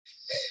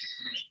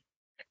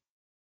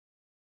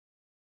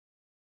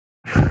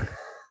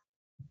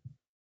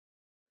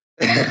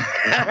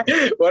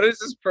What is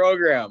this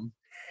program?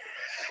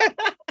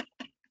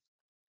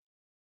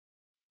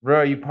 Bro,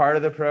 are you part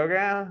of the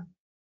program?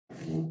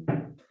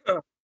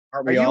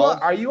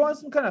 Are you on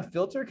some kind of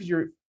filter? Because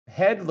your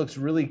head looks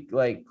really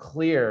like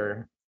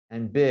clear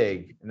and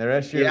big, and the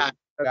rest of your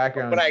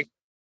background. But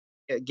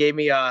it gave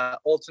me a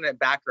alternate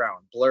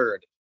background,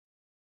 blurred.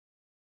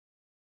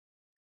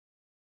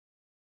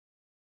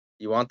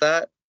 You want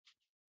that?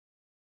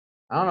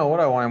 I don't know what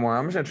I want anymore.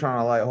 I'm just gonna turn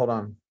on a light. Hold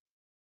on.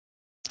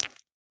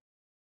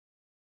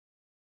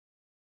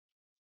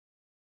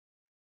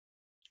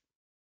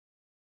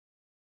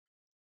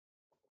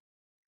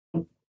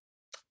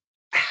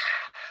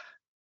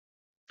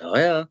 Oh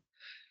yeah.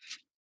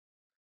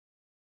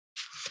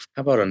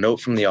 How about a note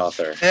from the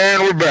author?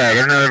 And we're back.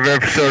 Another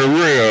episode of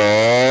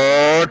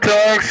Real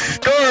Talk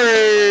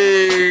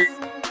Story.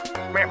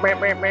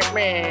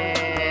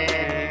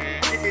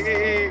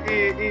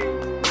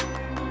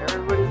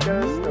 Everybody's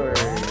got a story.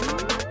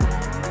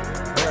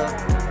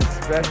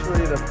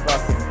 Especially the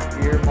fucking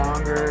fear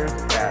mongers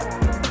at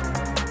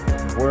the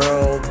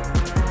world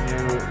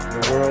new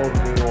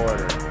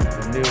order.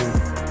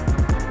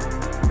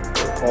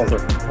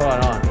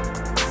 Hold on.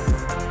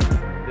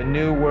 The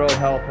New World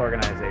Health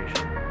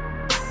Organization.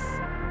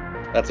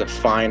 That's a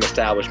fine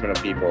establishment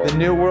of people. The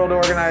New World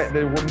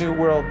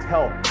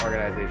Health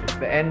Organization. It's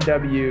the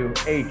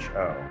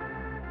NWHO.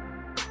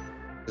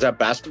 Is that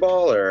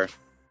basketball or?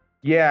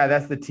 Yeah,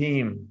 that's the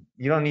team.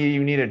 You don't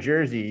even need a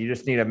jersey. You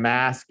just need a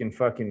mask and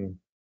fucking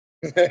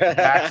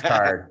tax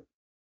card.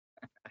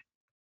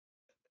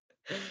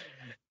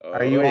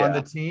 Are you on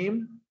the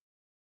team?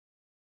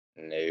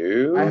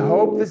 No. I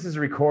hope this is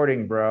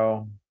recording,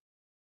 bro.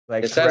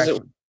 Like, it says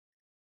it.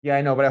 Yeah,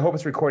 I know, but I hope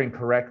it's recording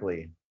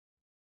correctly.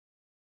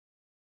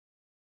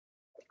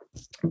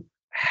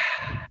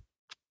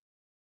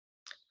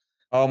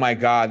 Oh my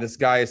God, this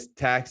guy is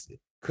taxed.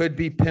 Could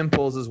be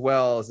pimples as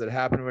well as it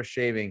happened with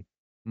shaving.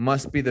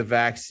 Must be the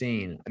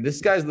vaccine. And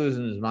this guy's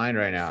losing his mind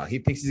right now. He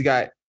thinks he's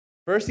got,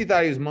 first he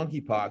thought he was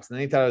monkeypox, and then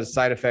he thought it was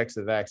side effects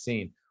of the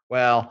vaccine.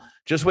 Well,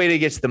 just wait till he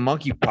gets the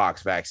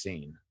monkeypox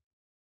vaccine.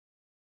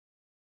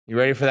 You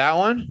ready for that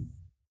one?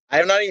 I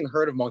have not even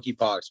heard of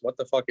monkeypox. What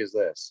the fuck is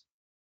this?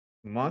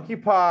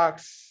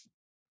 Monkeypox,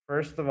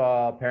 first of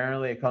all,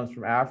 apparently it comes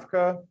from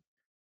Africa.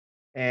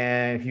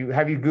 And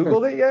have you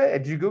Googled it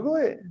yet? Did you Google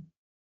it?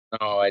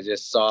 No, I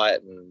just saw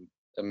it and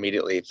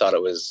immediately thought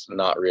it was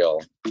not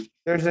real.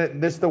 This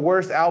is the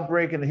worst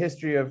outbreak in the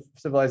history of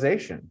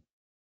civilization.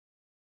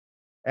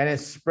 And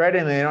it's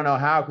spreading, they don't know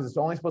how, because it's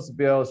only supposed to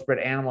be able to spread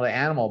animal to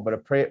animal, but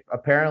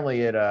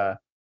apparently it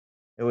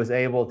was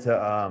able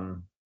to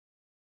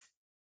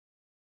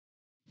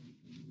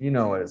you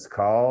know what it's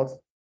called?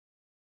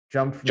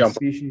 Jump from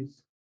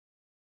species.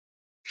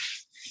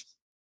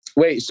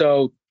 Wait,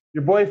 so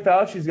your boy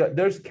Fauci's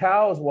there's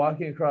cows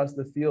walking across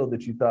the field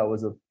that you thought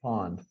was a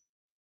pond.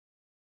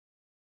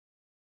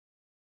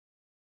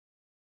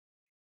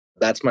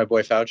 That's my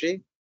boy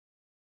Fauci?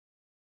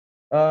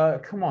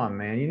 Come on,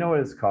 man. You know what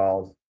it's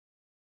called.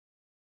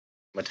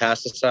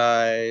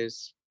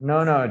 Metastasize.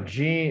 No,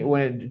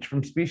 gene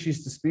from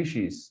species to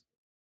species.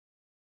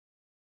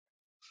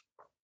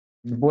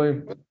 Your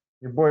boy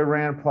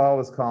Rand Paul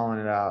was calling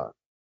it out.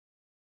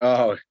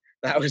 Oh,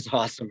 that was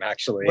awesome,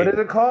 actually. What is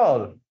it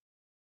called?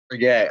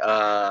 Forget.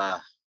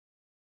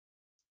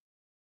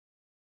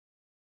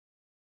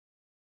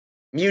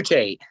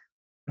 Mutate.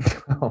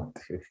 Oh,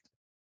 dude.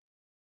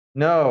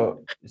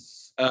 No.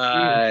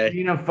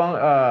 Gain of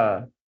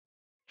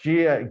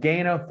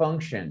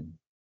function.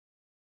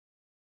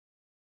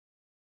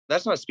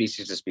 That's not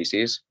species to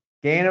species.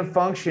 Gain of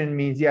function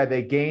means, yeah,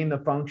 they gain the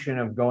function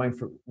of going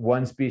from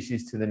one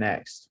species to the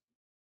next.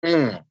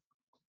 Mm.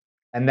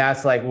 And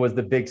that's like was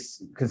the big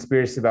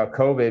conspiracy about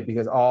COVID,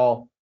 because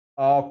all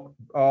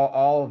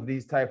of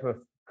these type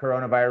of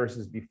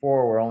coronaviruses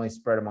before were only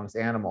spread amongst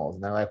animals.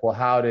 And they're like, well,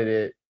 how did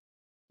it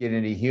get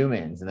into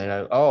humans? And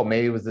they're like, oh,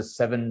 maybe it was the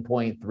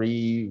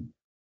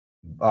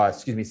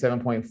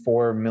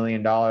 $7.4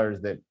 million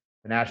that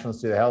the National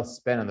Institute of Health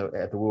spent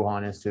at the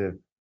Wuhan Institute of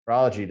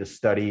Virology to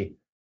study.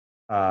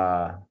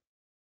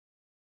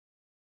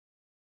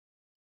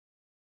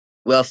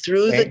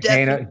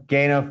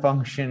 Gain of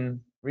function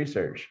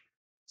research.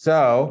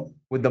 So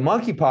with the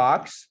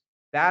monkeypox,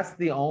 that's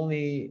the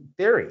only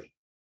theory.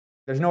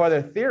 There's no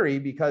other theory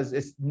because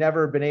it's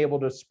never been able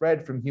to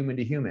spread from human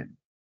to human.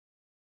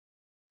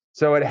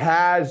 So it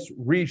has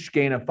reached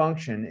gain of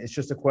function. It's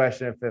just a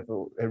question if it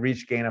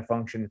reached gain of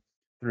function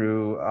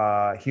through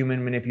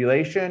human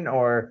manipulation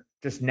or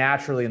just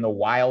naturally in the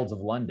wilds of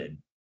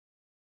London.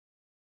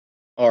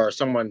 Or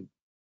someone,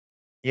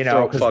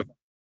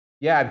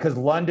 because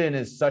London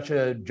is such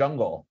a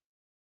jungle.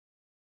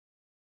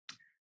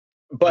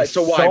 But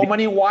so why? So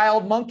many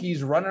wild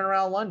monkeys running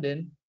around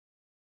London.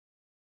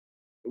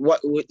 What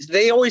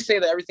they always say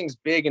that everything's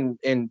big and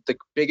the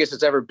biggest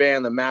it's ever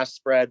been, the mass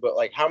spread. But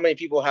like, how many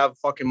people have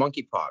fucking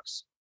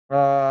monkeypox?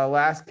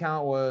 Last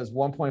count was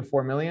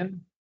 1.4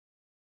 million.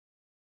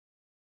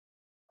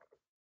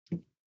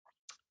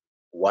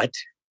 What?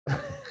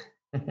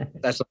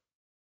 That's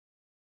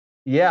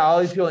Yeah, all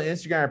these people on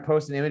Instagram are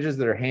posting images of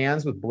their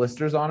hands with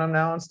blisters on them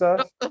now and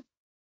stuff.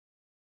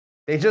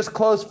 They just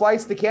closed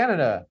flights to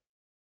Canada.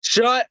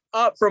 shut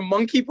up from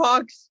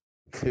monkeypox.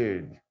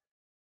 Dude,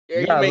 Are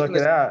you gotta look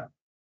making it up.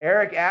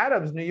 Eric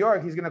Adams, New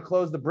York, he's gonna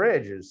close the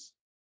bridges.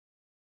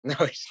 No,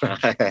 he's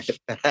not.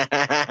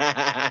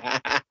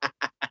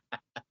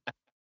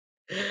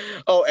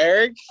 Oh,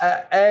 Eric?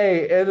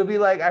 Hey, it'll be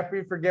like I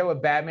forget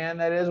what Batman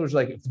that is, which is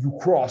like if you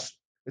cross,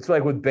 it's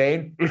like with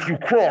Bane, if you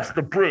cross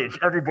the bridge,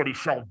 everybody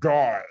shall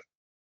die.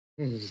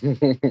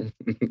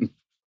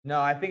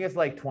 No, I think it's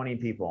like 20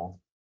 people.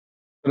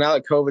 Now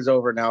that COVID's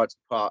over, now it's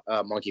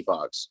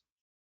monkeypox.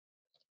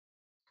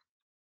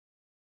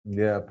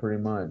 Yeah,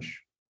 pretty much.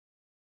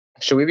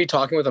 Should we be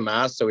talking with a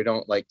mask so we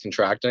don't like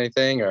contract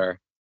anything? Or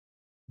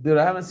Dude,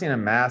 I haven't seen a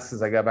mask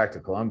since I got back to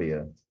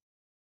Colombia.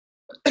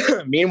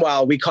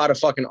 meanwhile, we caught a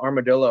fucking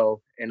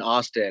armadillo in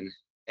Austin,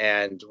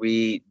 and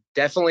we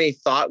definitely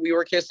thought we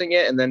were kissing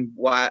it. And then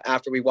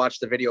after we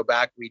watched the video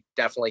back, we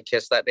definitely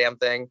kissed that damn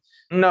thing.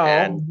 No,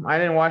 And I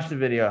didn't watch the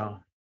video.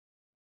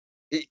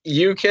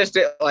 you kissed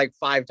it like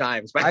 5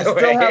 times. By I the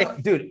still way.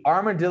 have, dude,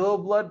 armadillo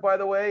blood, by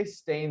the way,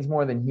 stains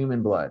more than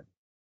human blood.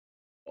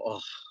 Oh,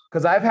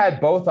 Because I've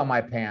had both on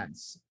my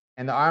pants,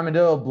 and the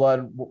armadillo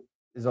blood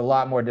is a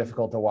lot more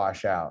difficult to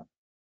wash out.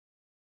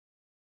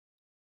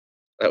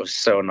 that was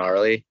so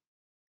gnarly.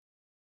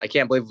 I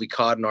can't believe we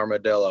caught an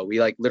armadillo. We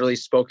like literally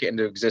spoke it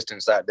into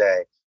existence that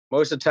day.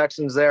 Most of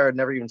Texans there had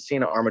never even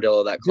seen an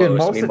armadillo that close. Dude,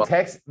 Meanwhile,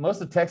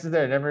 most of Texas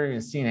there had never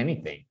even seen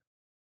anything.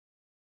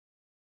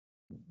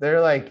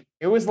 They're like,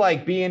 it was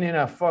like being in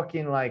a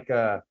fucking like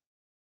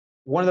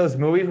one of those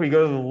movies where you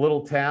go to the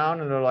little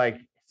town and they're like,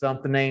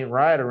 something ain't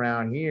right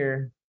around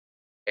here.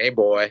 hey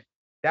boy.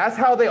 That's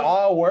how they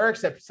all were,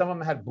 except some of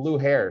them had blue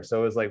hair.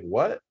 So it was like,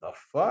 what the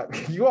fuck?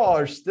 You all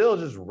are still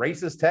just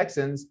racist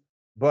Texans,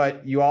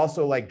 but you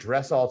also like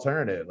dress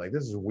alternative. Like,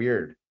 this is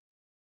weird.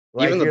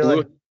 Like, Even the you're blue,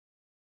 like,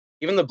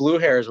 even the blue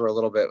hairs were a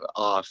little bit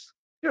off.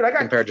 dude, I got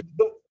compared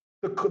to-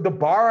 the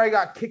bar I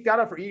got kicked out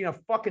of for eating a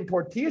fucking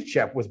tortilla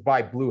chip was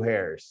by blue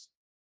hairs.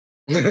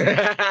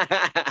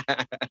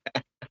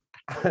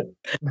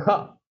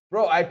 No,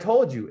 bro, I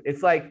told you,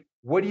 it's like,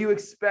 what do you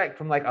expect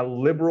from like a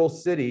liberal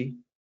city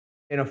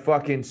in a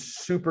fucking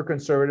super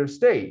conservative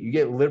state? You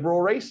get liberal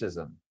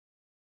racism.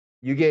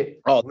 You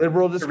get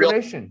liberal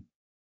discrimination.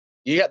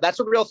 Yeah, that's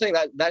a real thing.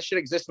 That should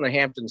exist in the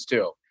Hamptons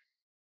too.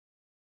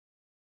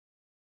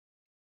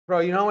 Bro,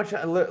 you know how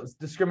much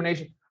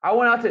discrimination? I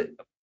went out to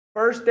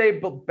first day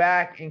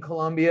back in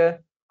Colombia.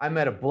 I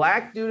met a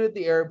black dude at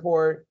the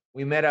airport.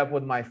 We met up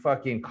with my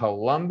fucking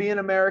Colombian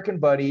American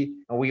buddy,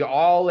 and we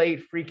all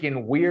ate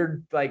freaking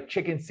weird like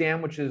chicken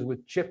sandwiches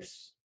with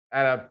chips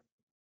at a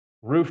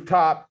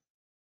rooftop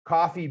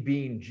coffee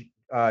bean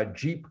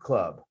Jeep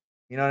club.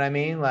 You know what I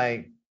mean?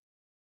 Like,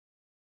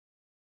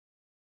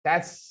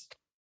 that's,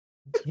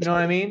 you know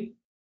what I mean?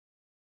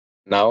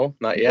 No,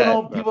 not yet.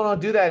 People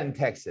don't do that in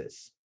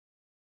Texas.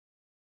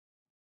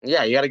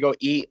 Yeah, you got to go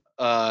eat,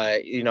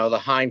 the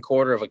hind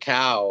quarter of a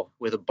cow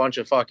with a bunch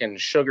of fucking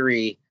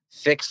sugary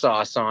thick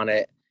sauce on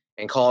it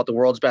and call it the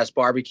world's best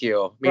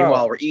barbecue.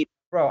 Meanwhile, we're eating.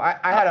 Bro, I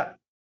had a,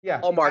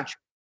 yeah. Walmart.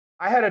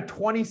 I had a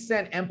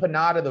 20-cent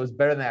empanada that was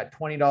better than that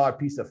 $20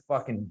 piece of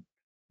fucking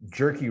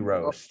jerky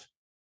roast.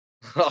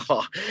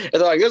 Oh, and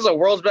they're like, this is the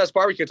world's best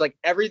barbecue. It's like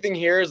everything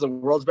here is the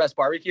world's best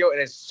barbecue, and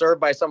it's served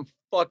by some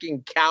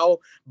fucking cow,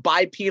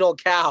 bipedal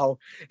cow,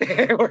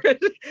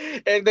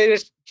 and they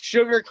just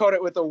sugarcoat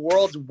it with the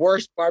world's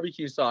worst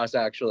barbecue sauce.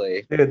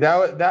 Actually, dude,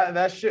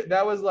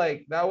 that was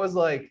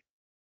like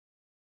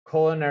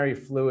culinary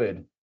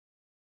fluid.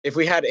 If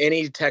we had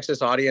any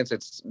Texas audience,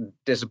 it's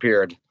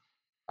disappeared.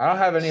 I don't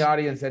have any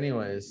audience,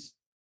 anyways.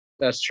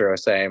 That's true.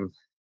 Same.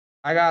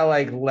 I got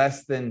like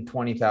less than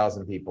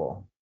 20,000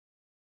 people.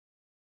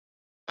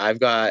 I've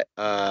got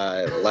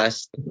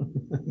less.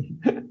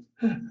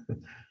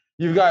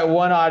 You've got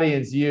one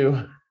audience,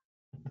 you.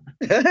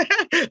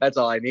 That's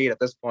all I need at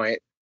this point.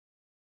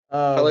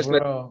 Oh,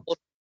 bro.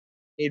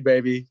 Need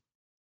baby.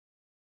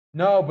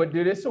 No, but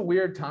dude, it's a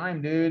weird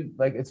time, dude.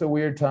 Like, it's a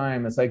weird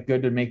time. It's like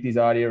good to make these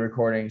audio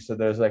recordings so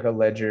there's like a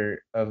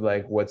ledger of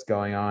like what's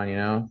going on, you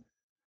know?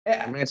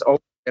 I mean, it's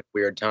always a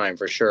weird time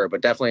for sure,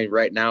 but definitely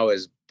right now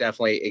is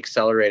definitely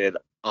accelerated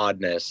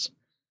oddness.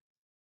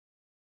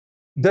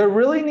 There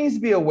really needs to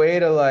be a way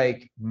to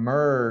like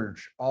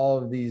merge all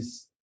of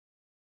these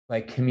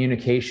like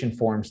communication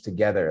forms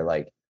together.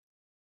 Like,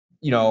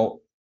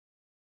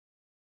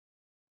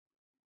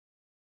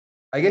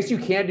 I guess you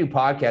can't do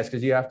podcasts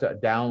because you have to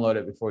download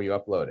it before you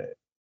upload it.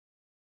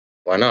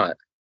 Why not?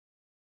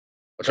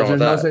 What's wrong with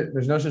that?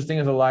 There's no such thing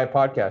as a live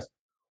podcast.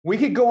 We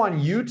could go on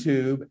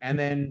YouTube and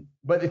then,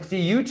 but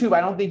see, YouTube,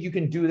 I don't think you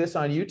can do this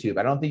on YouTube.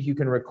 I don't think you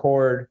can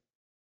record.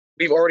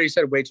 We've already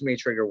said way too many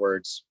trigger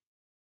words.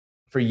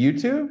 For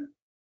YouTube?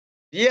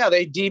 Yeah,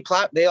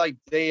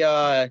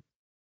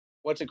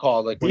 what's it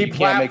called? Like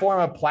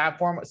deplatform a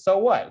platform. So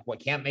what? What,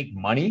 can't make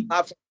money?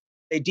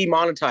 They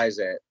demonetize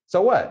it.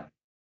 So what?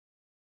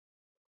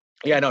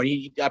 Yeah, no,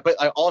 but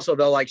I also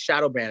they'll like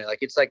shadow ban it. Like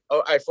it's like,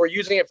 oh, if we're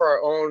using it for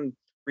our own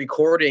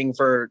recording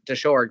to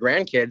show our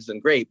grandkids, then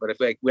great. But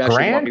if like we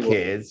actually want people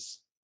Grandkids,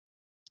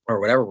 or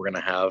whatever we're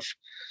gonna have,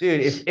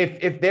 dude.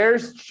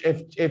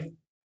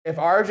 If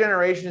our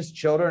generation's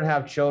children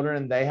have children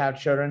and they have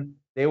children,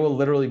 they will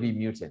literally be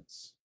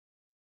mutants.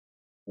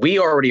 we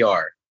already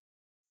are.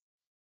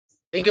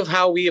 Think of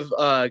how we've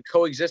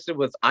coexisted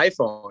with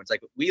iPhones.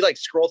 Like we like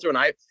scroll through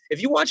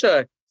if you watch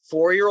a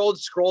 4-year-old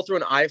scroll through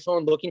an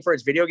iPhone looking for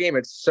its video game,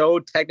 it's so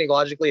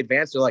technologically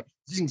advanced. They're like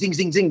zing, zing,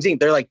 zing, zing, zing.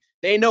 They're like,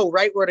 they know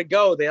right where to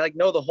go. They like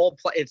know the whole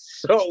play.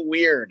 It's so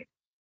weird.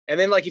 And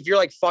then like if you're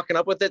like fucking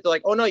up with it, they're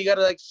like, oh no, you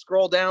gotta like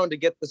scroll down to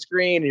get the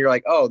screen. And you're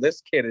like, oh,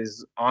 this kid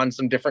is on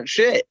some different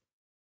shit.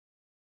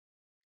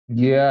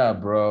 Yeah,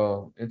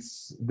 bro. They've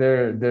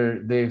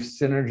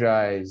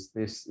synergized.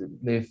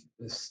 They've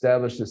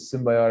established a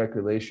symbiotic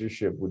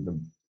relationship with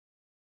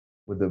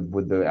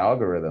the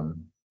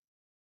algorithm.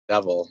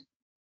 Devil.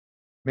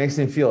 Makes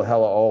me feel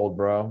hella old,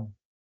 bro.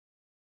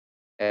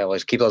 Yeah,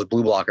 let's keep those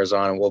blue blockers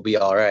on and we'll be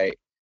all right.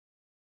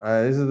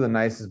 These are the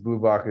nicest blue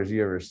blockers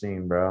you ever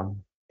seen, bro.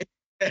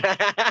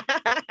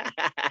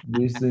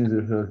 These things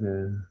are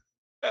fucking.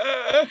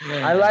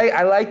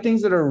 I like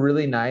things that are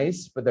really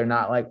nice, but they're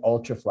not like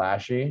ultra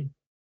flashy.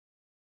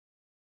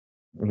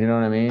 You know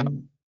what I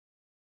mean?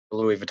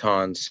 Louis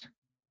Vuittons.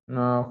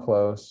 No,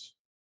 close.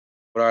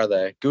 What are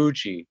they?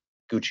 Gucci.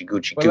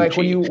 Gucci. But like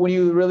when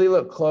you really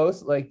look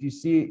close, like do you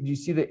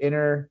see the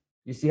inner,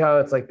 you see how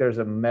it's like there's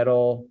a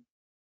metal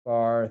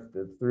bar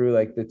through,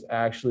 like that's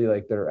actually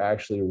like they're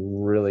actually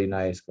really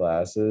nice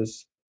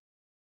glasses.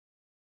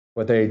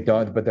 But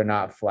they're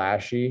not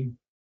flashy.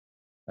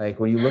 Like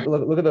when you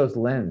look at those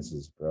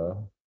lenses,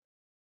 bro.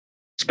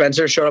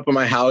 Spencer showed up at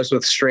my house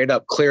with straight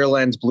up clear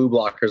lens blue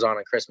blockers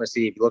on Christmas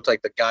Eve. He looked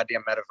like the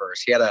goddamn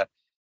metaverse. He had a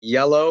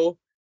yellow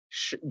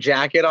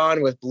jacket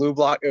on with blue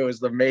block. It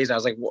was amazing. I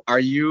was like, are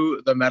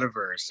you the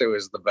metaverse? It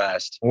was the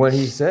best. What'd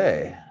he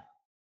say?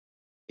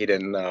 He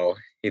didn't know.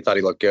 He thought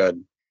he looked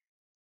good.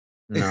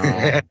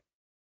 No.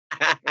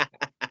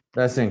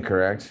 That's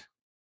incorrect.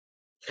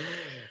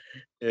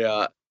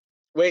 Yeah.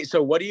 Wait,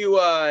 so what do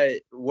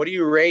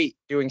you rate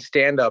doing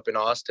stand up in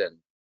Austin?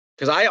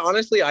 Because I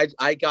honestly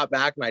I got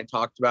back and I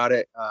talked about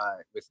it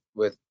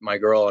with my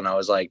girl and I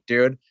was like,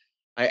 dude,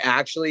 I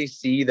actually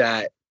see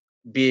that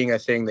being a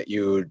thing that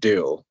you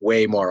do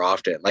way more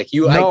often. Like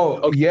you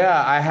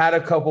yeah, I had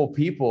a couple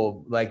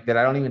people like that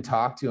I don't even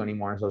talk to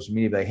anymore on social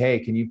media, like, hey,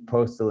 can you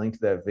post the link to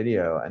that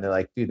video? And they're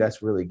like, dude,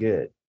 that's really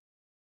good.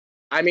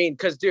 I mean,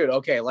 because dude,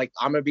 okay, like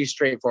I'm gonna be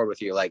straightforward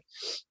with you. Like,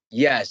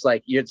 yes,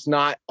 like it's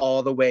not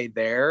all the way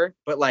there,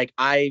 but like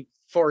I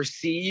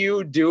foresee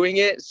you doing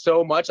it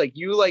so much. Like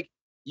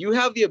you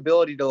have the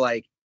ability to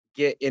like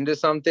get into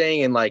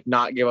something and like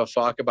not give a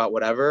fuck about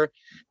whatever.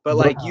 But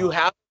like you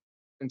have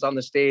it's on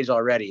the stage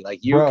already.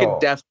 Like you could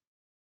definitely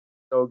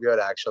so good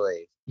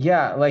actually.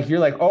 Yeah, like you're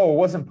like, oh, it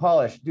wasn't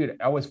polished. Dude,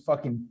 I was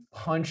fucking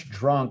punch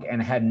drunk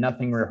and had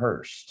nothing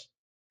rehearsed.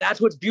 That's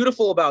what's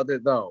beautiful about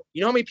it, though. You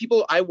know how many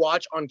people I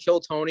watch on Kill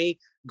Tony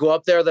go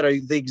up there that are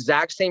the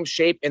exact same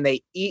shape and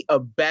they eat a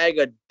bag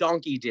of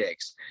donkey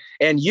dicks.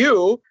 And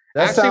you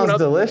that sounds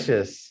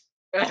delicious.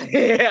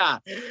 Yeah.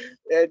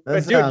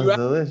 That sounds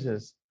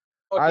delicious.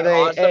 Are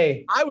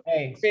they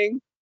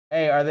awesome.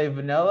 Hey, are they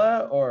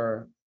vanilla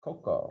or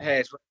cocoa?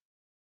 Hey,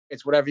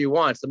 it's whatever you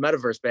want. It's the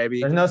metaverse,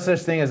 baby. There's no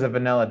such thing as a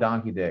vanilla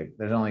donkey dick.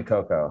 There's only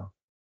cocoa.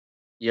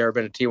 You ever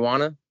been to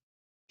Tijuana?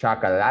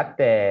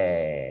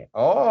 Chocolate.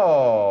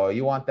 Oh,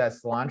 you want that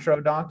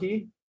cilantro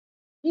donkey?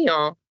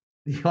 Yeah.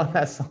 You want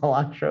that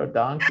cilantro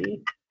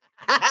donkey?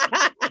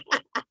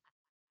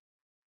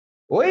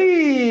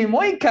 Uy,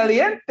 muy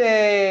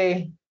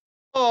caliente.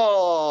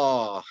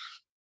 Oh.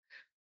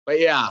 But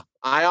yeah,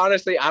 I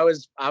honestly, I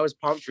was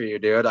pumped for you,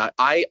 dude.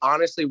 I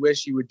honestly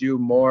wish you would do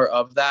more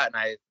of that, and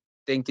I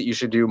think that you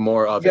should do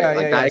more of it.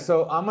 Like Yeah.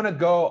 So I'm gonna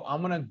go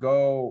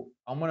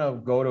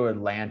to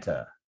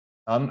Atlanta.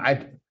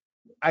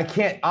 I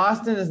can't.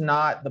 Austin is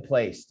not the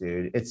place,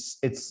 dude. It's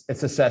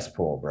a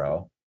cesspool,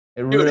 bro.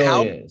 It really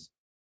is.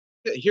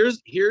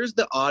 Here's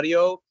the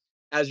audio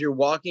as you're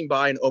walking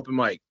by an open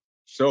mic.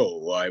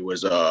 So I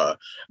was at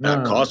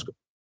Costco,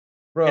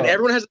 bro, and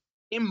everyone has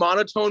the same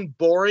monotone,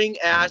 boring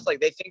ass.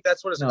 Like they think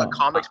that's what a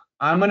comic.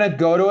 I'm gonna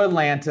go to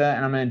Atlanta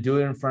and I'm gonna do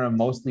it in front of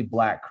mostly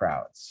black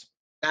crowds.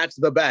 That's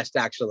the best,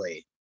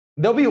 actually.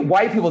 There'll be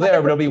white people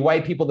there, but there'll be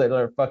white people that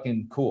are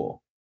fucking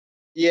cool.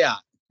 Yeah.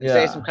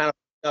 Say some kind of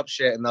up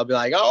shit and they'll be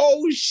like,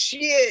 oh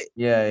shit.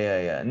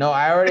 Yeah. No,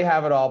 I already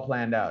have it all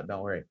planned out.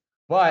 Don't worry.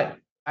 But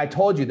I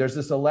told you there's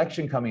this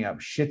election coming up.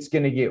 Shit's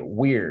gonna get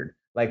weird.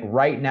 Like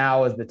right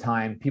now is the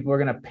time people are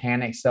gonna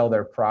panic sell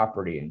their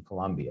property in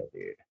Colombia,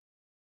 dude.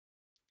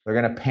 They're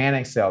gonna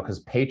panic sell because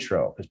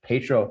Petro, I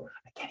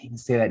can't even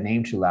say that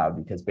name too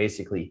loud because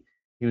basically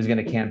he was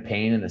gonna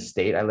campaign in the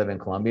state. I live in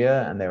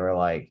Colombia, and they were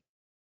like,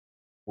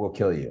 we'll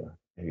kill you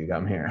if you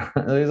come here.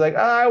 He's like,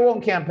 I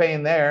won't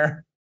campaign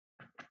there.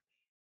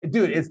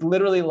 Dude, it's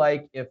literally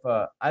like if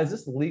is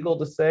this legal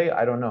to say?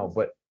 I don't know,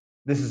 but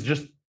this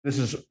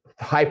is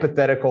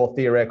hypothetical,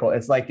 theoretical.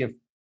 It's like if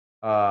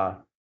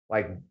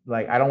like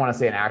I don't want to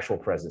say an actual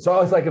president. So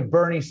it's like if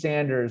Bernie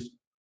Sanders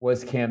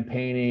was going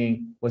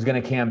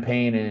to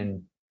campaign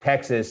in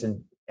Texas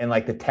and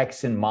like the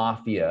Texan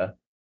mafia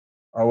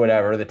or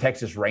whatever, the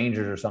Texas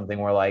Rangers or something,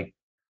 were like,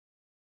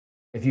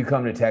 if you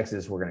come to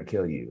Texas, we're going to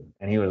kill you.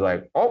 And he was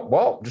like, oh,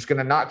 well, just going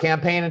to not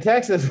campaign in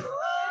Texas.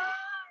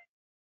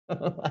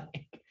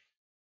 Like,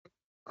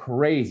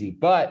 crazy.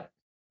 But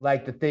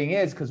like the thing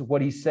is, because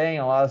what he's saying,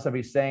 a lot of stuff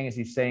he's saying is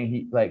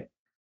he like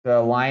the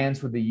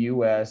alliance with the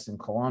US and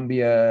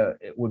Colombia,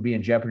 it would be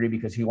in jeopardy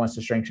because he wants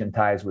to strengthen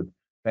ties with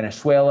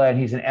Venezuela. And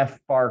he's an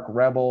FARC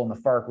rebel. And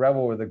the FARC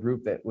rebel were the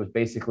group that was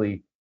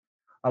basically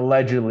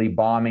allegedly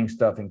bombing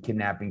stuff and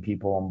kidnapping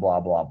people and blah,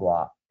 blah,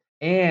 blah.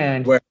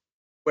 And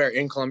where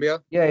in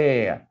Colombia?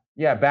 Yeah.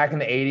 Back in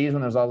the 80s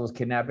when there was all those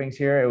kidnappings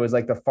here, it was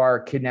like the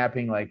FARC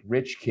kidnapping like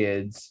rich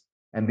kids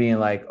and being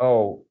like,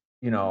 oh,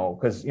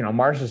 because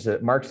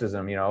Marxism,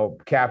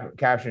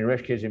 capturing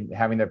rich kids and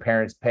having their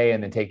parents pay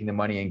and then taking the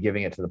money and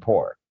giving it to the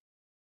poor.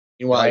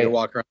 Meanwhile, you're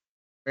walking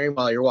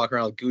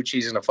around with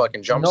Gucci's in a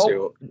fucking jumpsuit.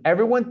 Nope.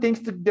 Everyone thinks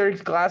that their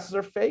glasses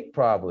are fake,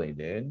 probably,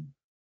 dude.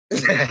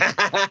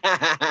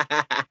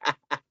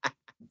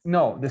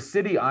 No, the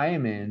city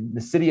I'm in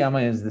is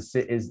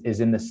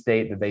in the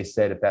state that they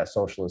said if that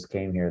socialist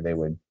came here, they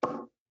would.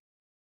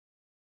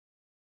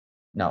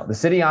 No, the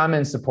city I'm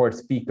in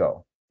supports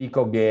Fico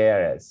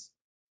Guerres.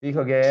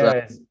 Fico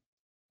Guerres,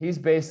 he's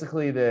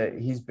basically,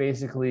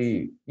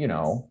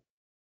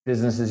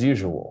 business as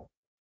usual.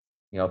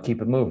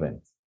 Keep it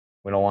moving.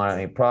 We don't want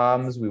any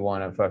problems. We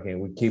want to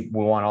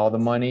we want all the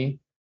money.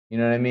 You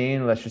know what I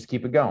mean? Let's just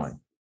keep it going.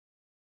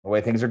 The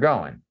way things are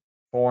going.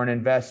 Foreign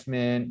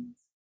investment.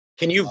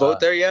 Can you vote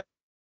there yet?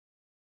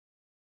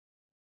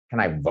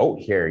 Can I vote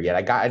here yet?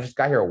 I just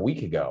got here a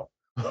week ago.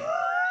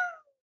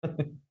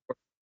 You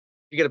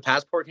get a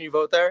passport, can you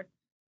vote there?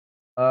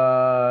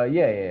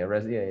 Yeah,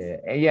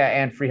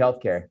 and free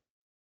healthcare.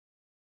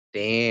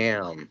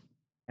 Damn.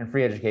 And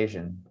free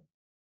education.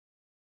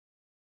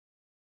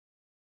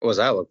 What does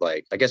that look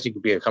like? I guess you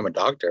could become a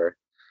doctor.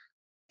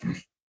 You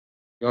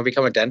want to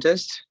become a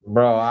dentist?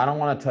 Bro, I don't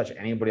want to touch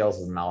anybody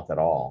else's mouth at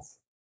all.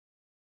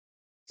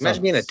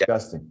 Imagine being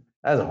disgusting.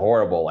 That's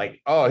horrible. Like,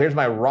 oh, here's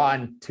my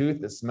rotten tooth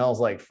that smells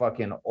like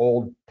fucking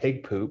old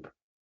pig poop.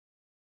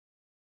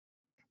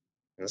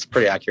 That's a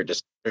pretty accurate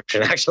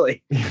description,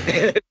 actually.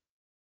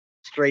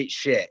 Straight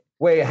shit.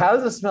 Wait, how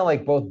does it smell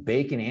like both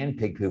bacon and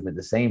pig poop at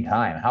the same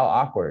time? How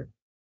awkward.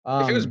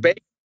 If it was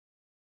bacon.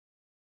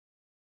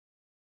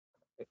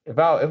 If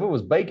it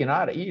was bacon,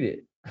 I'd eat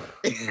it.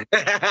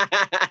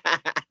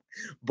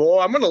 Boy,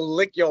 I'm gonna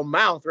lick your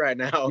mouth right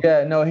now.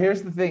 Yeah, no,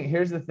 here's the thing.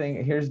 Here's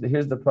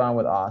the problem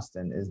with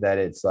Austin is that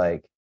it's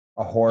like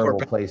a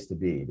horrible place to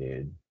be,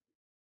 dude.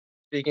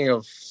 Speaking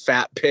of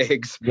fat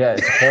pigs. Yeah,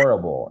 it's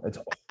horrible. It's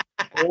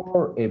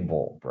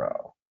horrible,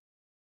 bro.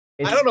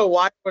 I don't know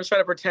why everyone's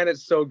trying to pretend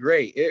it's so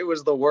great. It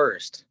was the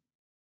worst.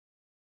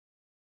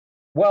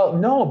 Well,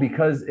 no,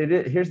 because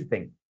here's the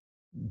thing.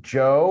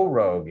 Joe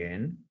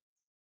Rogan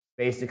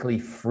basically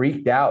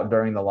freaked out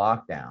during the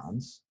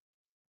lockdowns,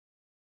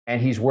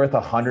 and he's worth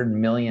 $100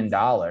 million.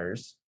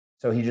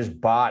 So he just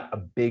bought a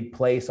big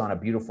place on a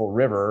beautiful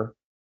river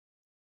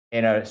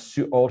in a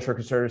ultra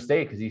conservative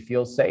state because he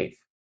feels safe.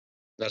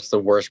 That's the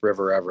worst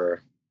river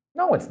ever.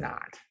 No, it's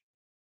not.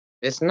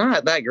 It's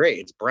not that great.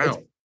 It's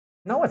brown.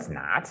 No, it's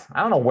not.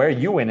 I don't know where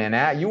you went in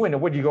at.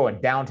 Would you go in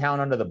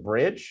downtown under the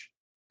bridge?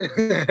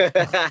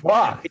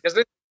 Fuck.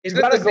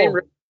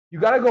 You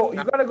gotta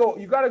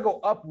go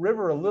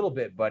upriver a little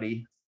bit,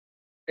 buddy.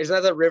 Isn't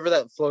that the river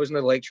that flows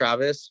into Lake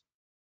Travis?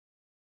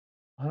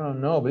 I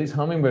don't know, but these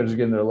hummingbirds are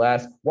getting their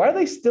last. Why are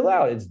they still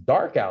out? It's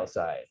dark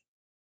outside.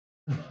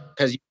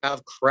 Because you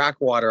have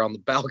crack water on the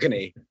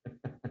balcony.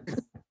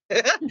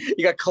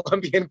 You got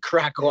Colombian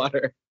crack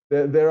water.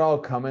 They're all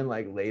coming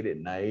like late at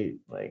night,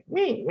 like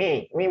me.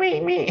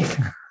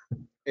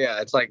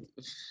 Yeah, it's like,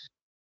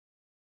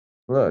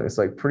 look, it's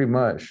like pretty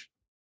much.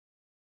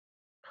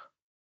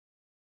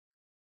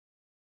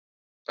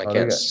 I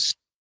can't.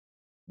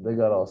 They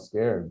got all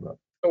scared, bro.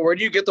 So where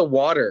do you get the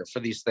water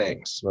for these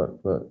things?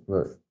 Look.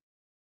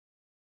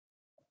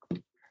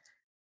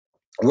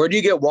 Where do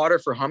you get water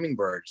for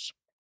hummingbirds?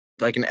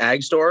 Like an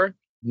ag store?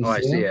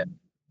 I see it.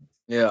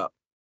 Yeah.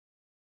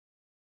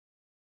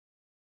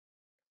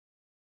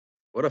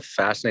 What a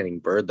fascinating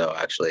bird, though,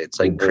 actually. It's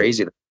like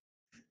crazy.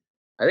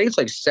 I think it's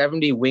like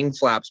 70 wing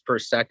flaps per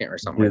second or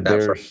something like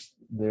that.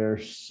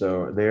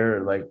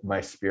 They're like my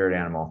spirit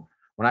animal.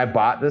 When I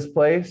bought this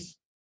place,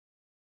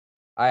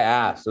 I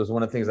asked, it was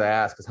one of the things I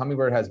asked, because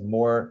Colombia has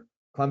more,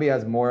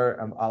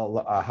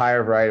 a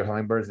higher variety of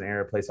hummingbirds than any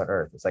other place on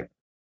earth. It's like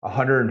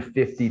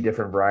 150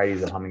 different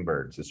varieties of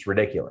hummingbirds. It's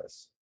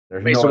ridiculous.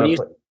 There's no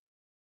other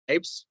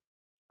types?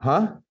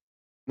 Huh?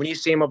 When you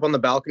see them up on the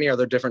balcony, are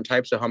there different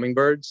types of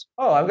hummingbirds?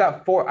 Oh, I've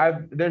got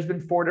four. There's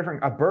been four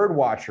different. A bird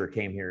watcher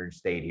came here and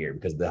stayed here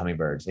because of the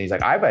hummingbirds. And he's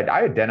like, I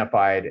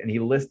identified, and he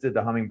listed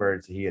the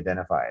hummingbirds he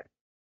identified.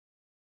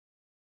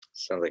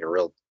 Sounds like a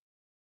real.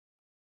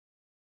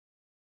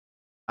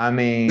 I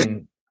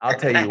mean, I'll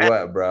tell you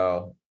what,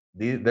 bro.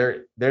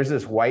 There's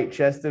this white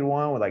chested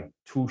one with like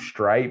 2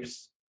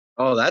 stripes.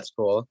 Oh, that's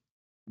cool.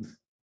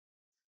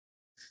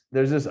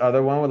 There's this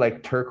other one with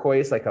like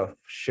turquoise, like a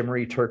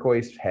shimmery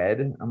turquoise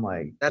head. I'm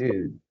like, That's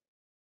dude,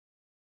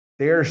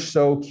 they're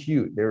so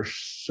cute. They're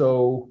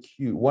so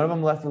cute. One of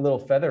them left a little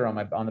feather on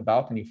the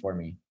balcony for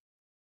me.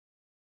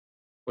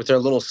 with their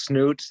little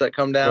snoots that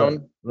come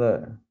down.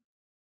 Look.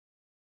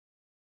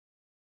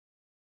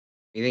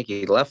 You think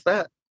he left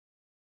that?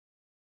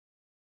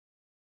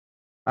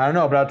 I don't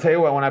know, but I'll tell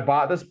you what, when I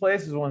bought this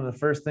place, is one of the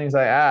first things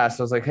I asked.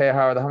 I was like, hey,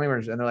 how are the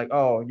hummingbirds? And they're like,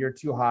 oh, you're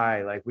too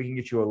high. Like, we can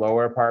get you a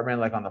lower apartment,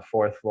 like on the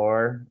 4th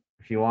floor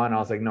if you want. And I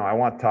was like, no, I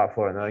want top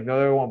floor. And they're like, no,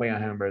 there won't be on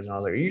hummingbirds. And I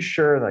was like, are you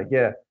sure? Like,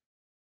 yeah.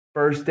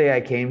 First day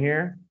I came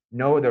here,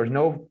 no, there was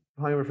no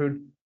hummingbird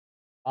food.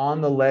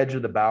 On the ledge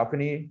of the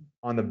balcony,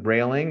 on the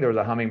railing, there was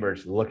a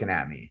hummingbird looking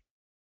at me.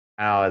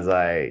 And I was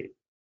like,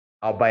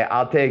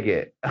 I'll take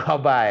it. I'll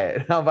buy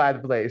it. I'll buy the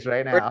place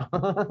right now.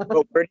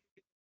 But where do you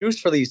get the juice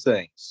for these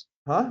things?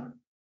 Huh?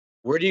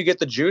 Where do you get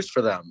the juice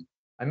for them?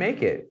 I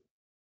make it.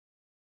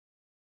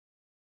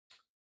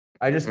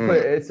 I just put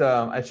it's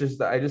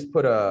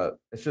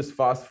just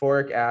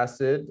phosphoric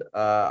acid,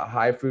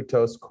 high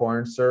fructose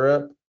corn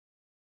syrup,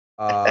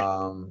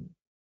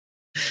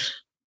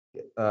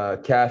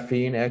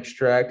 caffeine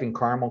extract, and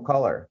caramel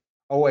color.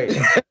 Oh wait,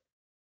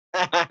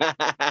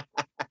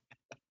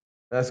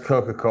 that's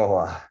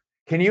Coca-Cola.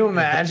 Can you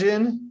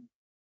imagine?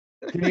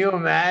 Can you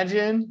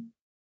imagine?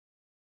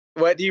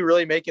 What do you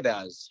really make it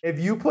as? If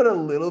you put a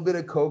little bit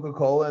of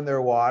Coca-Cola in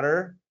their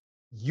water,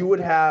 you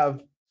would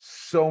have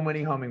so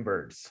many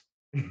hummingbirds.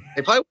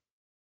 They probably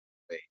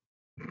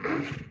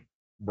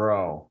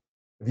Bro,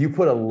 if you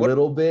put a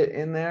little bit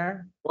in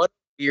there. What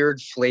weird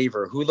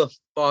flavor. Who the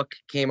fuck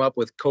came up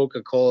with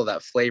Coca-Cola?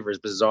 That flavor is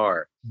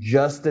bizarre.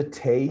 Just a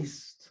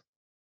taste.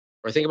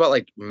 Or think about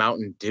like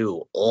Mountain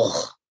Dew.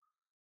 Oh.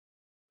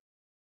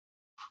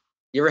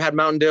 You ever had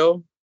Mountain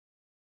Dew?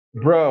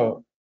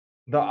 Bro,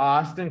 the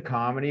Austin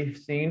comedy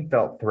scene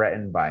felt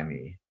threatened by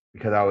me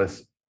because I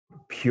was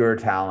pure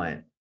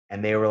talent.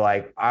 And they were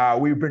like,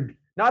 we've been,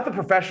 not the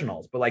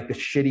professionals, but like the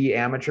shitty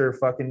amateur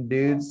fucking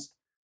dudes.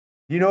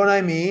 You know what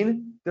I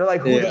mean? They're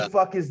like, who the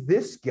fuck is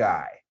this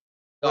guy?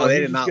 Oh, they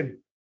did not.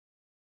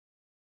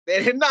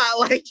 They did not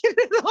like it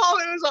at all.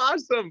 It was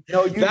awesome.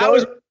 No,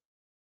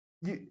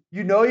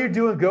 you know you're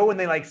doing good when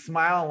they like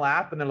smile and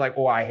laugh and they're like,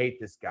 oh, I hate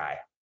this guy.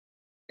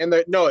 And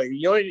you know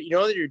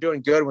that you're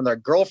doing good when their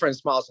girlfriend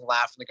smiles and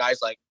laughs, and the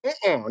guy's like,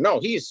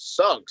 no, he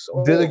sucks.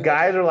 Oh. The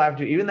guys are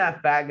laughing. Even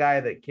that fat guy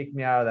that kicked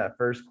me out of that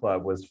first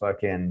club was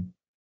fucking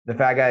the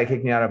fat guy that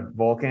kicked me out of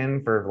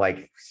Vulcan for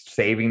like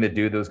saving the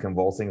dude that was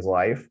convulsing's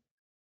life.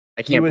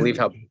 I can't believe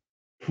how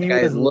he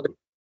was looking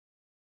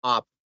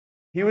up.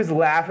 He was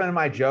laughing at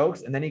my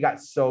jokes, and then he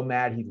got so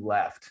mad he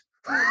left.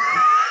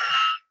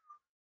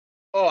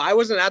 Oh, I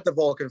wasn't at the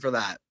Vulcan for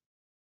that.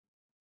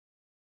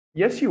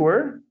 Yes, you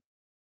were.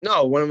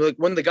 No, when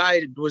the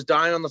guy was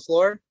dying on the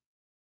floor.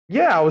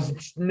 Yeah, I was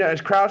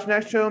crouched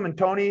next to him, and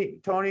Tony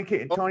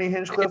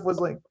Hinchcliffe was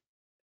like,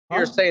 huh?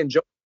 You're saying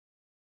jokes.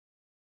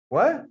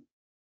 What?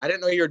 I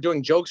didn't know you were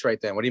doing jokes right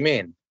then. What do you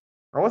mean?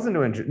 I wasn't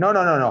doing.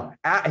 No.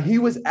 He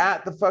was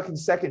at the fucking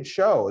second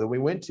show that we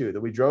went to, that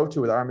we drove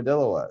to, with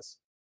Armadillo was.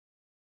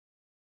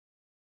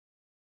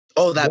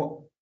 Oh,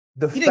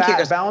 the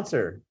fat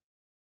bouncer.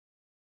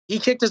 He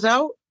kicked us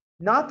out?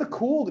 Not the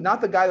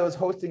guy that was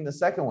hosting the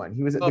second one.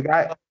 He was the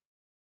guy.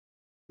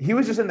 He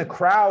was just in the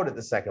crowd at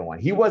the second one.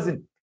 He was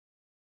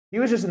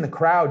just in the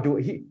crowd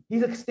doing.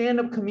 He's a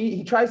stand-up comedian.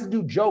 He tries to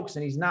do jokes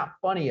and he's not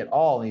funny at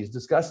all, and he's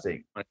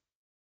disgusting.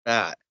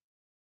 Yeah,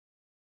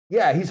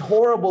 he's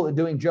horrible at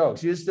doing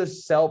jokes. He's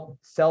just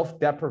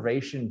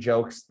self-deprivation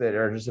jokes that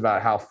are just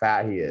about how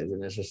fat he is,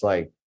 and it's just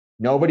like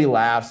nobody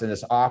laughs and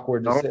it's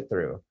awkward to sit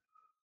through.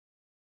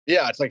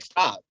 Yeah, it's like,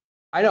 stop.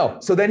 I know.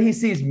 So then he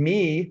sees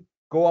me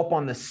go up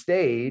on the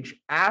stage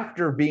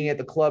after being at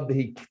the club that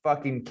he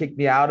fucking kicked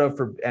me out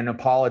of and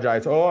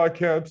apologize. Oh, I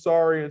can't. I'm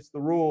sorry. It's the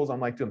rules. I'm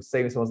like, dude, I'm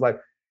saving someone's life.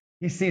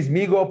 He sees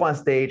me go up on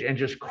stage and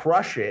just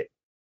crush it.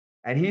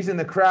 And he's in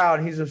the crowd.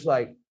 And he's just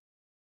like,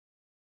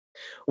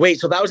 wait,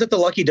 so that was at the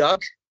Lucky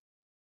Duck?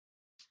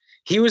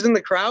 He was in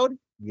the crowd?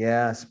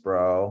 Yes,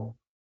 bro.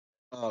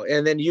 Oh,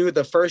 and then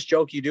the first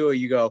joke you do,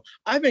 you go,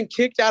 I've been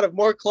kicked out of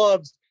more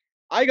clubs.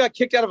 I got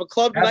kicked out of a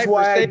club tonight. That's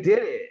why I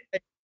did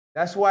it.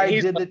 That's why I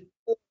did it.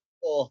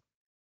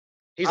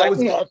 He's like,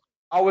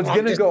 I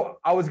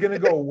was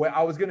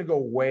gonna go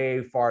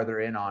way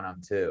farther in on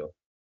him too.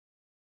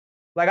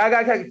 Like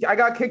I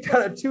got kicked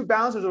out of 2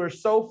 bouncers who were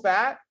so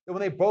fat that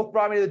when they both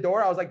brought me to the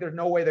door, I was like, there's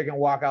no way they're gonna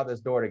walk out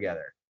this door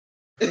together.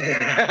 It's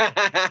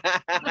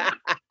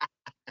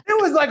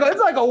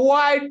like a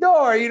wide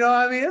door, you know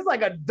what I mean? It's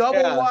like a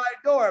double wide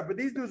door, but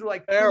these dudes were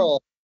like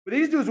barrel. But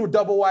these dudes were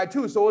double wide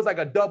too, so it was like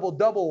a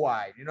double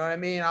wide. You know what I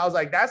mean? I was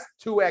like, that's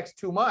 2x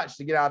too much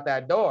to get out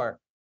that door.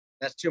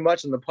 That's too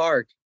much in the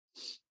park.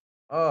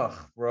 Ugh,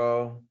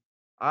 bro.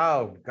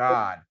 Oh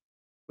God.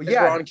 But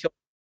yeah,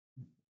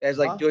 as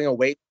like doing a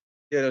weight.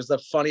 Dude, it was the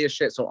funniest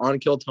shit. So on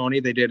Kill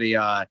Tony, they did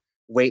a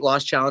weight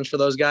loss challenge for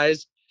those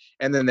guys.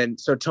 And then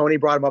so Tony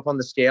brought him up on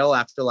the scale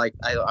after like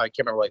I can't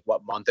remember like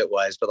what month it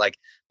was, but like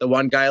the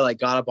one guy like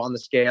got up on the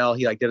scale,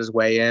 he like did his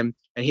weigh in,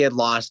 and he had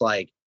lost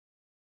like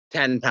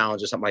 10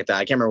 pounds or something like that.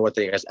 I can't remember what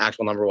the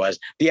actual number was.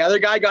 The other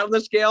guy got on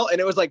the scale and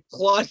it was like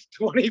plus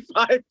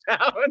 25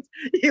 pounds.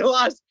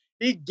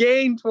 He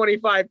gained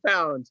 25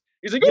 pounds.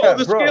 He's like, oh,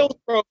 the scale's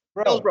broke.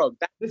 Scale's broke.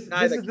 This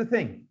is the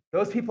thing.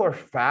 Those people are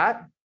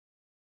fat,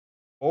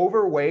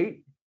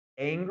 overweight,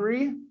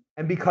 angry,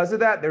 and because of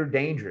that, they're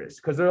dangerous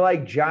because they're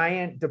like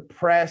giant,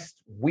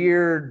 depressed,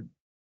 weird,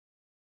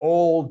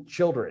 old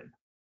children.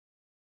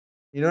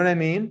 You know what I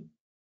mean?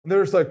 And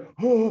they're just like,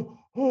 oh,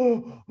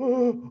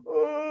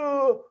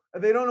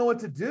 and they don't know what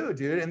to do,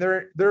 dude. And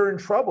they're in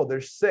trouble.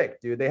 They're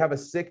sick, dude. They have a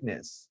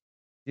sickness.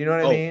 You know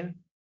what I mean?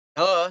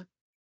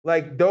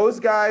 Like those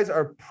guys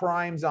are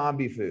prime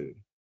zombie food.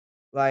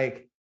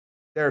 Like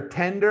they're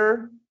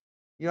tender.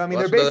 You know what I mean?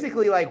 They're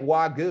basically like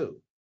Wagyu.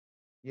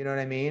 You know what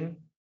I mean?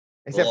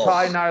 Except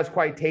probably not as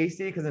quite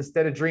tasty because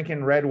instead of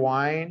drinking red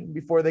wine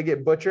before they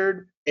get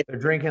butchered, they're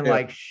drinking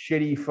like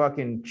shitty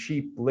fucking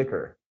cheap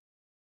liquor.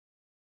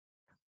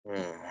 You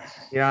know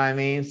what I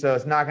mean? So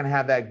it's not gonna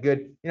have that good,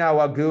 you know,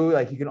 Wagyu,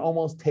 like you can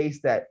almost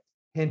taste that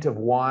hint of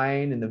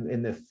wine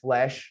in the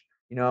flesh,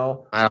 you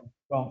know,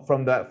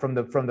 from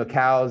the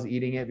cows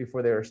eating it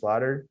before they were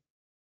slaughtered.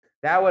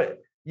 That would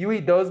you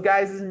eat those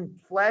guys in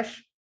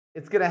flesh,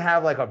 it's gonna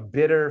have like a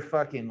bitter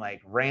fucking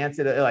like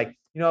rancid, like,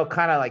 you know,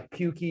 kind of like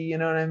pukey, you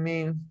know what I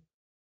mean?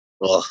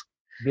 Ugh.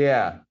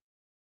 Yeah.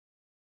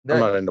 I'm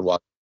not into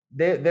what.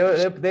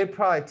 They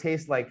probably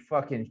taste like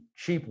fucking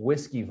cheap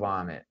whiskey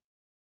vomit.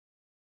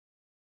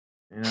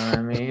 You know what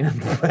I mean?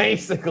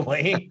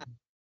 Basically.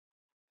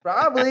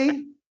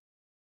 Probably.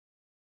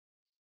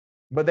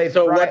 But they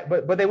fry,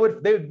 but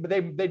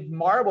they'd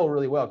marble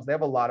really well because they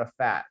have a lot of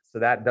fat. So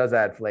that does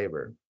add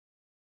flavor.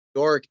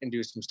 York and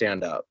do some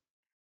stand up.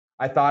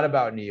 I thought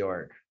about New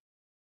York.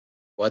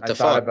 What the I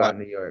thought fuck? about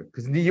New York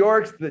because New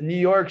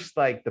York's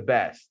like the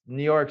best.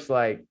 New York's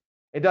like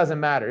it doesn't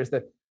matter.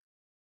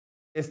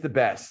 It's the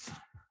best.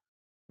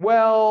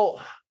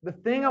 Well, the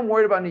thing I'm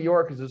worried about New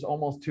York is it's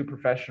almost too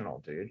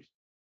professional, dude.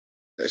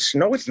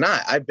 No, it's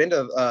not. I've been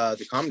to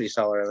the Comedy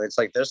Cellar, and it's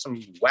like there's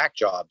some whack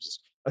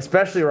jobs,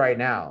 especially right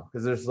now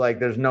because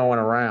there's no one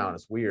around.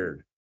 It's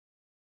weird.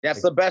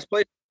 That's the best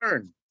place to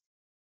learn.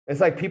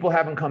 It's like people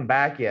haven't come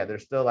back yet. They're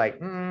still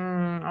like,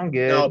 I'm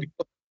good.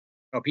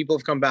 No, people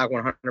have come back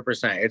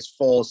 100%. It's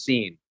full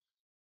scene.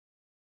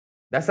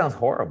 That sounds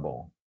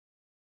horrible.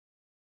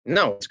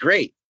 No, it's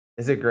great.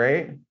 Is it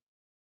great?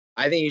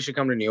 I think you should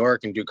come to New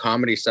York and do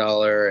Comedy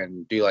Cellar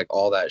and do like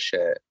all that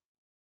shit.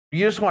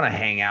 You just want to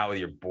hang out with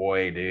your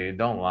boy, dude.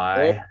 Don't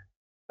lie. Well,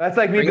 that's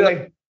like me be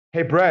like,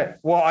 hey, Brett.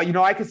 Well, you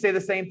know, I could say the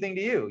same thing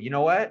to you. You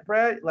know what,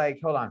 Brett? Like,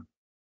 hold on.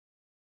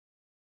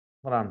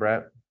 Hold on,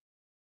 Brett.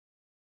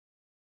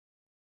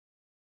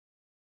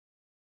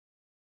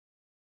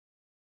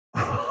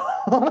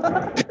 Look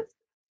at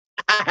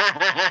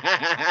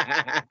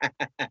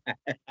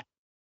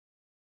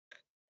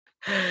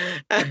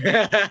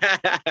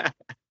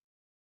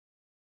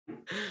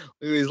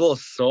these little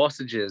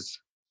sausages.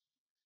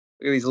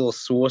 Look at these little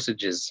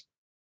sausages.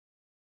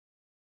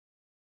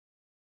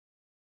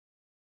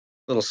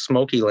 Little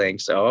smoky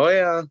links. Oh,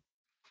 yeah.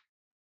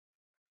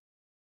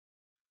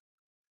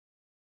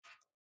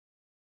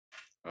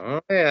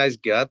 Oh, yeah. He's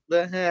got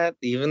the hat,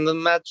 even the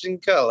matching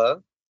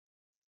color.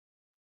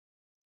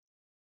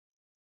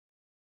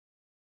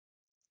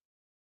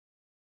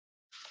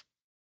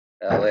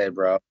 LA,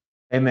 bro.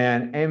 Hey,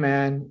 man. Hey,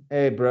 man.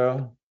 Hey,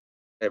 bro.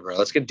 Hey, bro.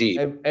 Let's get deep.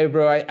 Hey,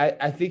 bro.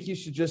 I think you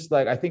should just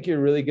like, I think you're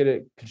really good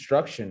at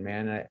construction,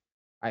 man.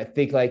 I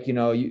think like, you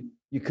know,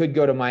 you could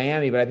go to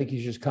Miami, but I think you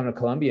should just come to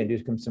Colombia and do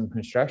some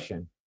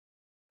construction.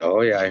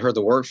 Oh, yeah. I heard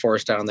the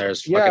workforce down there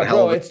is fucking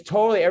hell. Bro, it's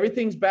totally,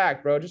 everything's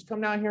back, bro. Just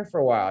come down here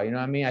for a while. You know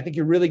what I mean? I think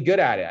you're really good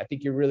at it. I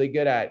think you're really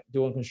good at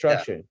doing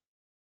construction. Yeah.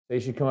 So you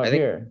should come up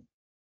here.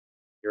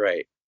 You're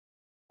right.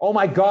 Oh,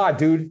 my God,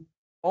 dude.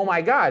 Oh,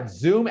 my God.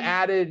 Zoom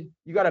added,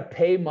 you got to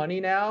pay money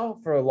now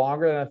for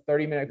longer than a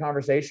 30-minute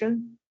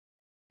conversation?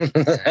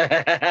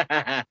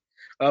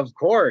 Of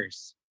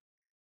course.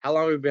 How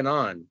long have we been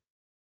on?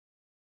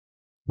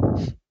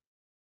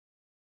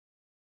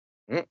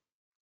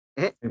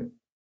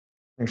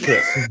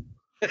 Shit.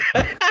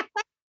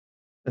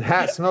 The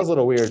hat smells a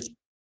little weird.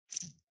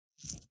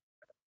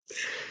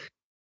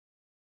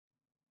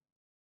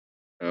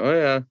 Oh,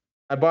 yeah.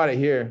 I bought it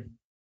here.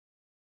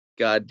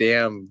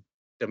 Goddamn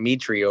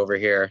Dimitri over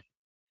here.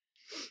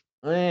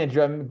 Hey,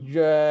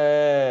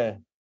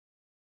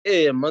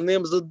 hey, my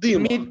name is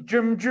Adima.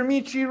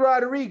 Dimitri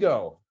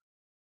Rodrigo.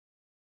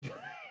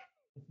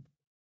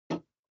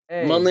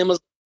 Hey, my name is.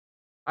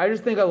 I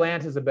just think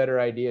Atlanta's a better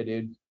idea,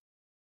 dude.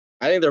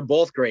 I think they're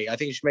both great. I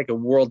think you should make a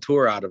world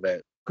tour out of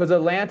it. Because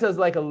Atlanta's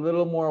like a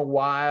little more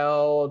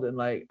wild and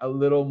like a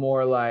little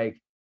more like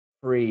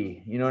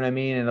free, you know what I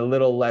mean? And a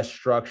little less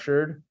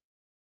structured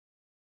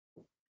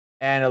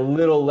and a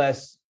little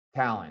less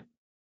talent.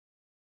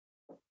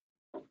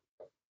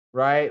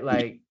 Right?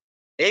 Like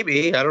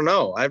Maybe. I don't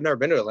know. I've never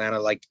been to Atlanta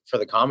like for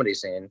the comedy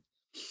scene.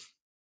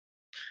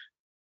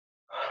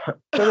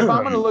 Because if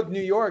I'm going to look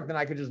New York, then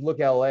I could just look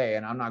LA,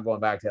 and I'm not going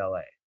back to LA.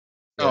 You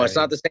know No, what it's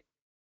I mean? not the same.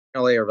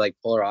 LA are like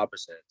polar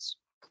opposites.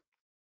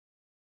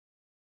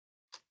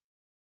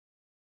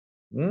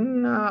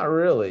 Not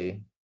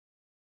really.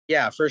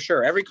 Yeah, for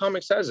sure. Every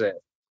comic says it.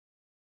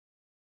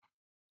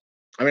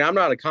 I mean, I'm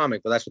not a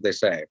comic, but that's what they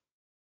say.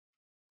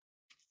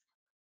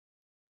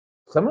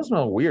 Someone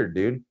smells weird,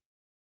 dude.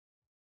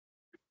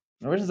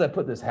 I wish I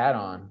put this hat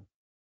on.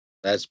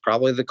 That's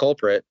probably the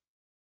culprit.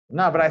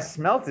 No, but I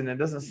smelt it and it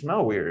doesn't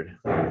smell weird.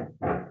 You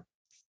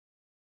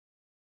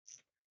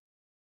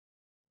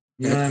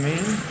know what I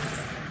mean?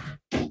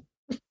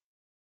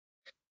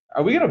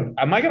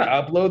 Am I gonna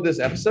upload this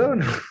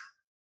episode? Have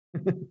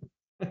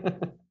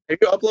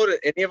you uploaded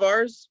any of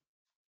ours?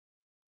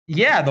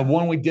 Yeah, the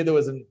one we did that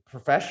was a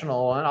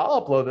professional one.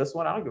 I'll upload this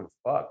one. I don't give a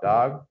fuck,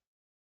 dog.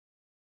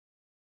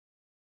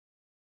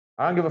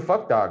 I don't give a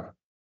fuck, dog.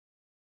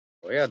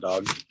 Oh yeah,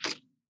 dog.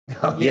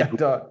 Oh, yeah,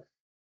 dog.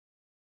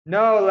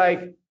 No,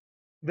 like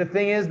the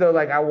thing is though,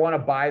 like I want to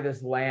buy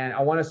this land.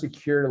 I want to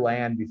secure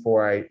land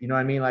before you know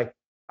what I mean? Like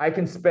I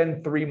can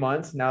spend 3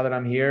 months now that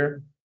I'm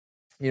here.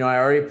 You know, I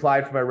already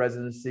applied for my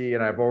residency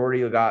and I've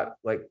already got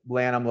like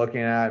land I'm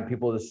looking at and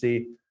people to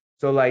see.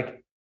 So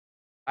like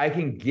I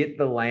can get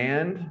the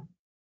land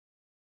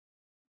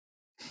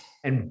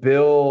and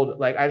build,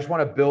 like I just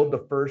want to build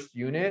the first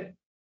unit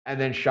and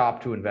then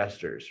shop to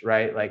investors,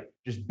 right? Like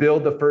just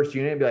build the first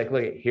unit and be like,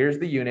 look, here's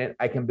the unit.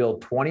 I can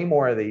build 20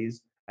 more of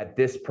these at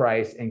this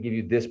price and give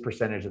you this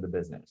percentage of the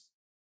business,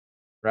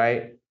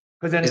 right?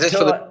 Because then Is this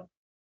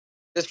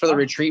for the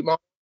retreat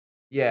mall?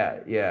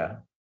 Yeah.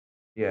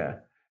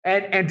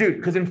 And dude,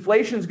 because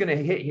inflation's gonna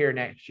hit here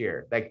next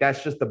year. Like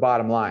that's just the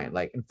bottom line.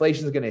 Like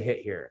inflation's gonna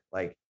hit here.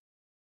 Like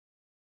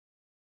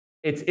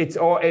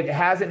it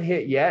hasn't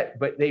hit yet,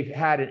 but they've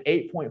had an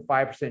 8.5%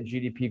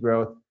 GDP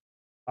growth.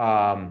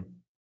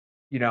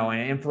 You know,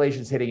 and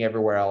inflation's hitting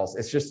everywhere else.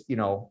 It's just, you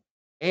know,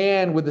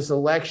 and with this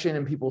election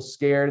and people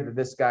scared that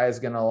this guy is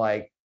gonna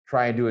like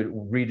try and do a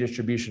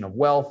redistribution of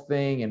wealth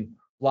thing and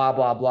blah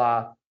blah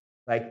blah.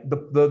 Like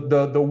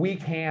the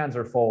weak hands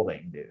are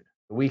folding, dude.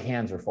 The weak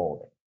hands are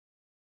folding.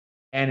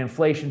 And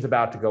inflation's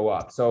about to go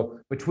up.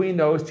 So between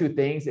those two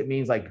things, it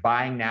means like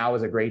buying now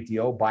is a great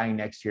deal. Buying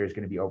next year is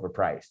going to be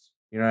overpriced.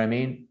 You know what I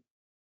mean?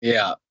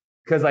 Yeah.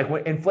 Because like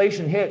when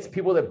inflation hits,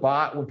 people that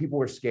bought when people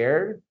were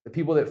scared, the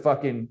people that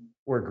fucking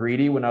were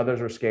greedy when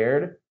others were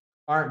scared,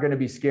 aren't going to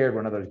be scared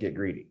when others get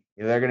greedy.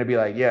 You know, they're going to be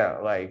like, yeah,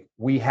 like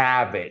we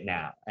have it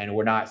now and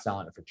we're not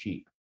selling it for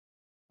cheap.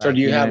 So like,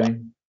 do you have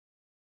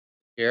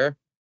here?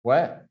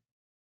 What?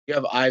 You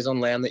have eyes on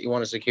land that you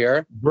want to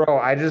secure? Bro,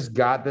 I just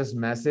got this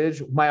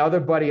message. My other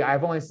buddy,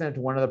 I've only sent it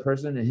to one other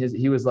person, and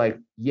he was like,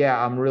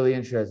 yeah, I'm really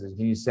interested.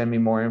 Can you send me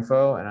more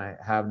info? And I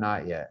have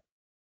not yet.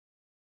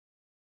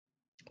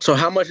 So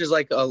how much is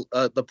like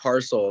the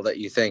parcel that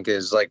you think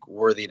is like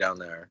worthy down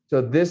there?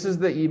 So this is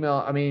the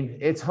email. I mean,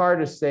 it's hard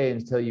to say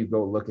until you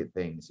go look at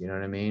things. You know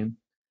what I mean?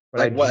 But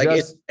like what?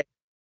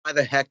 By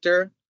the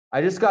hectare?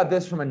 I just got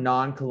this from a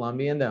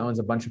non-Colombian that owns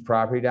a bunch of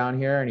property down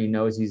here, and he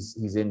knows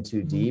he's in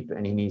too deep,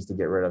 and he needs to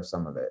get rid of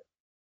some of it.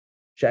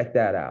 Check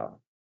that out.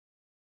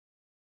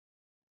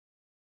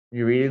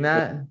 You reading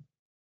that?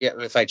 Yeah.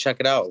 If I check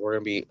it out,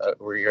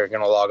 you're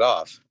gonna log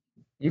off.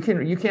 You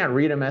can't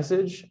read a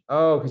message.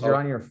 Oh, because you're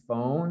on your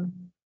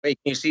phone. Wait,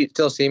 can you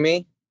still see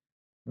me?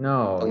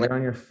 No, you're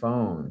on your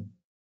phone.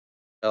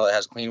 Well, it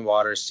has clean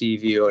water, sea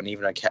view, and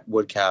even a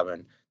wood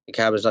cabin. The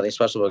cabin is nothing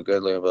special but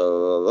good. Blah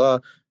blah blah.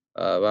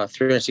 About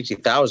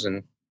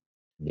 360,000.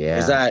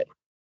 Yeah.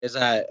 Is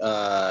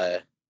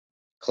that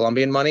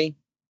Colombian money?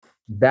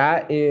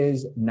 That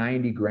is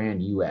 90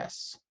 grand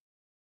US.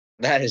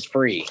 That is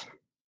free.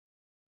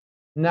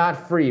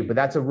 Not free, but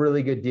that's a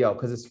really good deal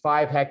because it's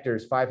 5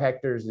 hectares. 5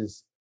 hectares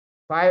is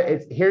 5.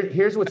 It's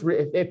here's what's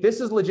if this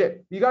is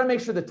legit, you got to make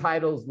sure the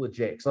title is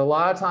legit. So a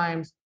lot of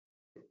times,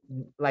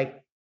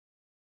 like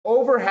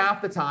over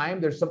half the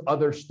time, there's some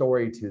other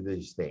story to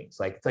these things.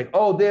 Like it's like,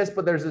 oh, this,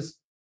 but there's this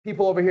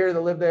people over here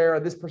that live there, or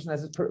this person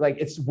has this, like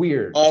it's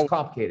weird. It's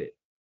complicated.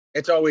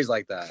 It's always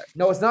like that.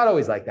 No, it's not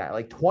always like that.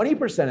 Like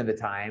 20% of the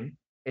time,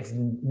 it's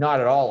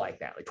not at all like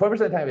that. Like 20% of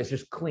the time, it's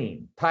just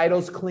clean.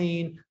 Titles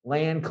clean,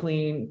 land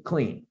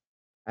clean.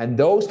 And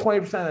those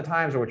 20% of the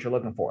times are what you're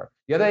looking for.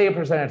 The other 80%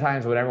 of the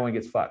times when everyone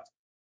gets fucked.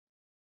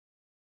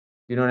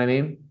 You know what I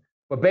mean?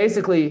 But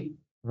basically,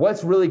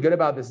 what's really good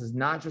about this is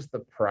not just the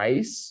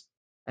price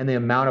and the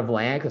amount of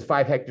land, because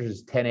 5 hectares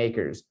is 10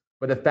 acres.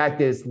 But the fact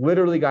is,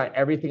 literally got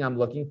everything I'm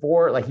looking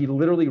for. Like he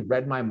literally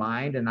read my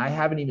mind, and I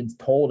haven't even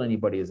told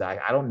anybody. Is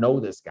I don't know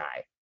this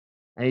guy,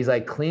 and he's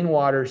like clean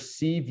water,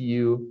 sea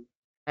view,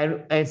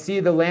 and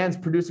see the land's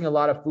producing a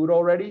lot of food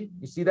already.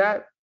 You see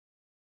that?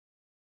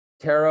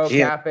 Taro,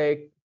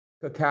 cafe,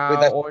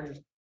 cacao,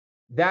 oranges.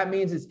 That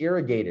means it's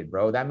irrigated,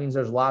 bro. That means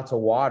there's lots of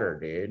water,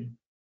 dude.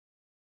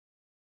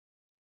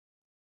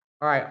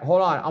 All right,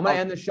 hold on. I'm gonna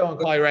end the show and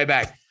call you right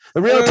back.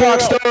 The Real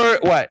Talk Story.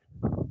 What?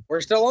 We're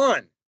still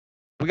on.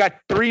 We got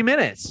 3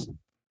 minutes.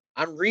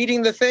 I'm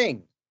reading the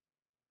thing.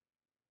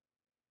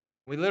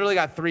 We literally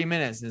got 3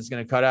 minutes and it's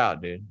going to cut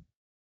out, dude.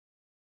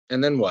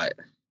 And then what?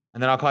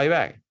 And then I'll call you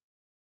back.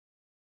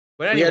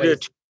 But We gotta do a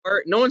anyways,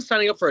 2-part. No one's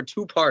signing up for a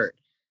 2-part.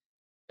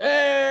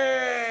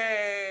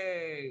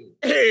 hey.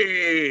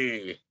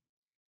 Hey.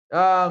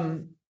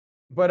 But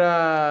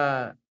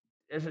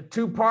it's a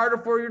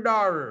 2-parter for your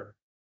daughter.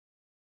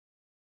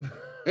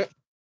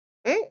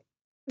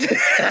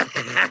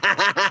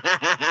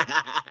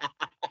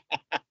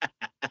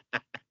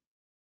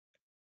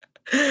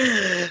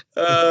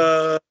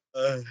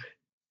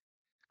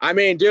 I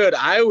mean, dude,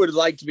 I would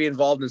like to be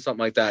involved in something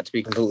like that, to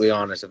be completely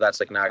honest, if that's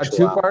like an A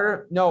actual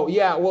 2-parter? No,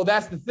 yeah. Well,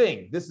 that's the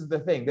thing. This is the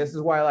thing. This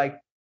is why, like,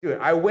 dude,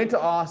 I went to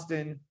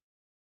Austin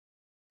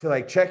to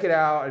like check it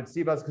out and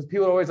see about this because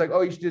people are always like,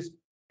 oh, you should just.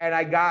 And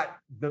I got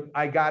the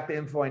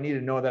info I need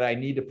to know that I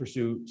need to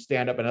pursue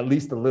stand up in at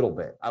least a little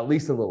bit.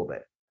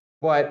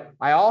 But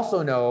I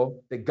also know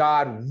that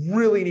God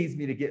really needs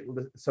me to get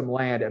some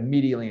land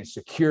immediately and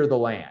secure the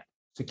land.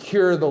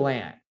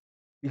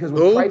 Because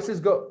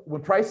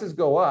when prices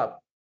go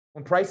up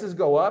and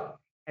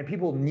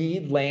people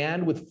need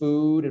land with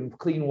food and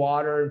clean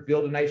water and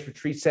build a nice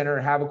retreat center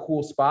and have a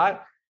cool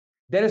spot,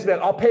 then it's like,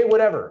 I'll pay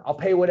whatever.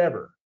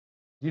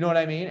 You know what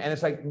I mean? And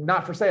it's like,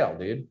 not for sale,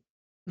 dude.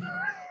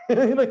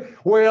 Like,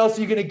 where else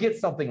are you going to get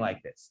something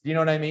like this? Do you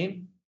know what I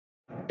mean?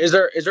 Is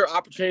there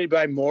opportunity to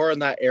buy more in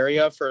that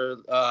area for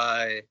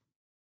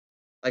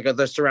like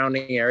the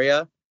surrounding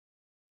area?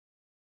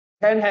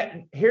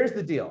 Here's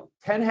the deal.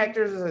 10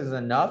 hectares is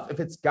enough if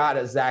it's got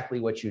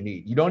exactly what you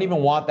need. You don't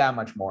even want that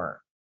much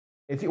more.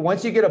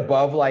 Once you get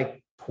above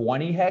like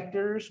 20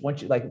 hectares,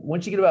 once you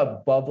get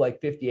above like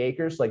 50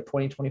 acres, like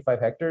 20, 25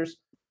 hectares,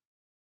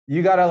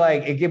 you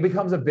gotta it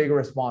becomes a bigger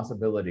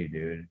responsibility,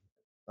 dude.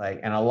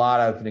 And a lot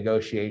of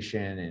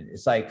negotiation, and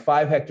it's like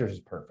 5 hectares is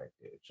perfect,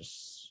 dude.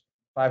 Just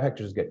 5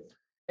 hectares is good.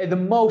 At the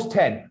most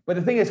 10. But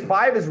the thing is,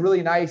 5 is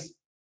really nice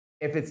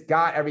if it's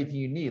got everything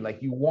you need.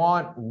 Like, you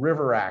want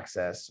river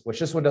access,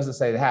 which this one doesn't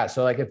say it has.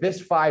 So like, if this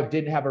 5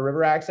 didn't have a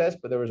river access,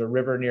 but there was a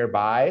river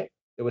nearby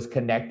that was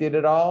connected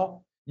at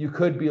all, you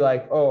could be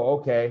like, oh,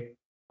 okay.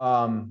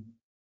 I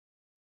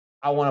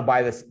want to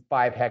buy this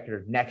 5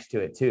 hectares next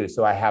to it too,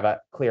 so I have a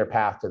clear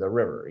path to the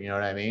river. You know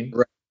what I mean?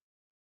 Right.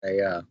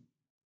 Yeah.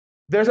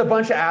 There's a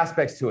bunch of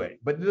aspects to it,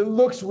 but it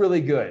looks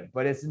really good.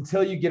 But it's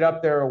until you get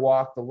up there or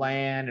walk the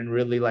land and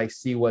really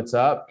see what's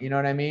up. You know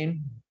what I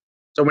mean?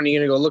 So when are you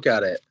gonna go look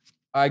at it?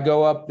 I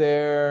go up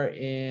there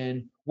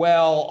I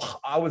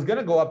was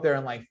gonna go up there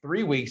in like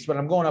 3 weeks, but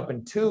I'm going up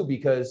in 2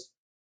 because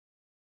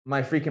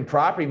my freaking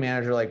property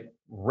manager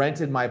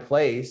rented my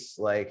place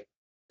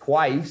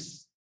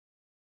twice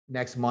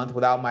next month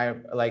without my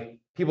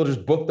people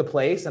just book the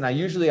place. And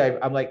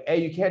I'm like,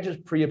 hey, you can't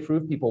just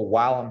pre-approve people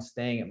while I'm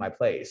staying at my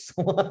place.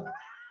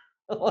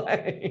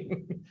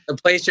 The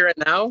place you're at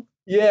now?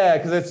 Yeah,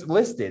 because it's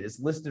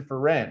listed for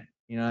rent.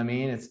 You know what I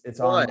mean? It's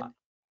what?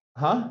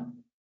 On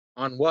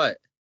what?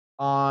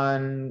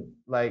 On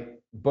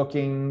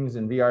bookings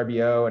and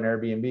VRBO and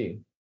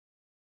Airbnb.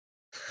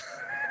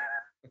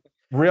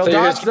 Real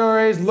Talk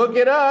Stories, look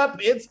it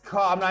up.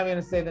 I'm not going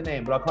to say the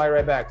name, but I'll call you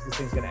right back because this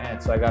thing's going to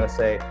end. So I got to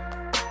say,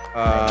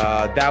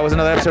 that was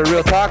another episode of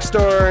Real Talk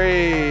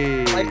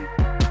Story.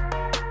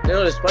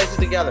 Just splice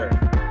it together.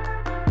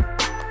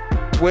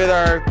 With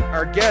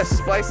our guests,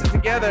 Splice It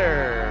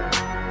Together.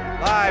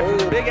 Live from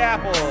the Big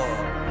Apple.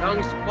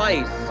 Young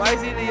Spice.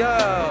 Spicy the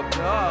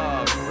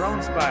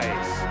Grown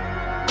Spice.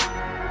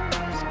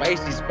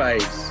 Spicy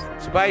Spice.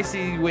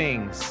 Spicy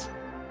wings.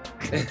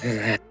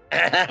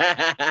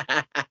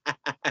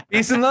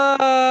 Peace and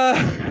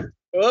love.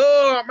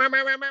 Oh,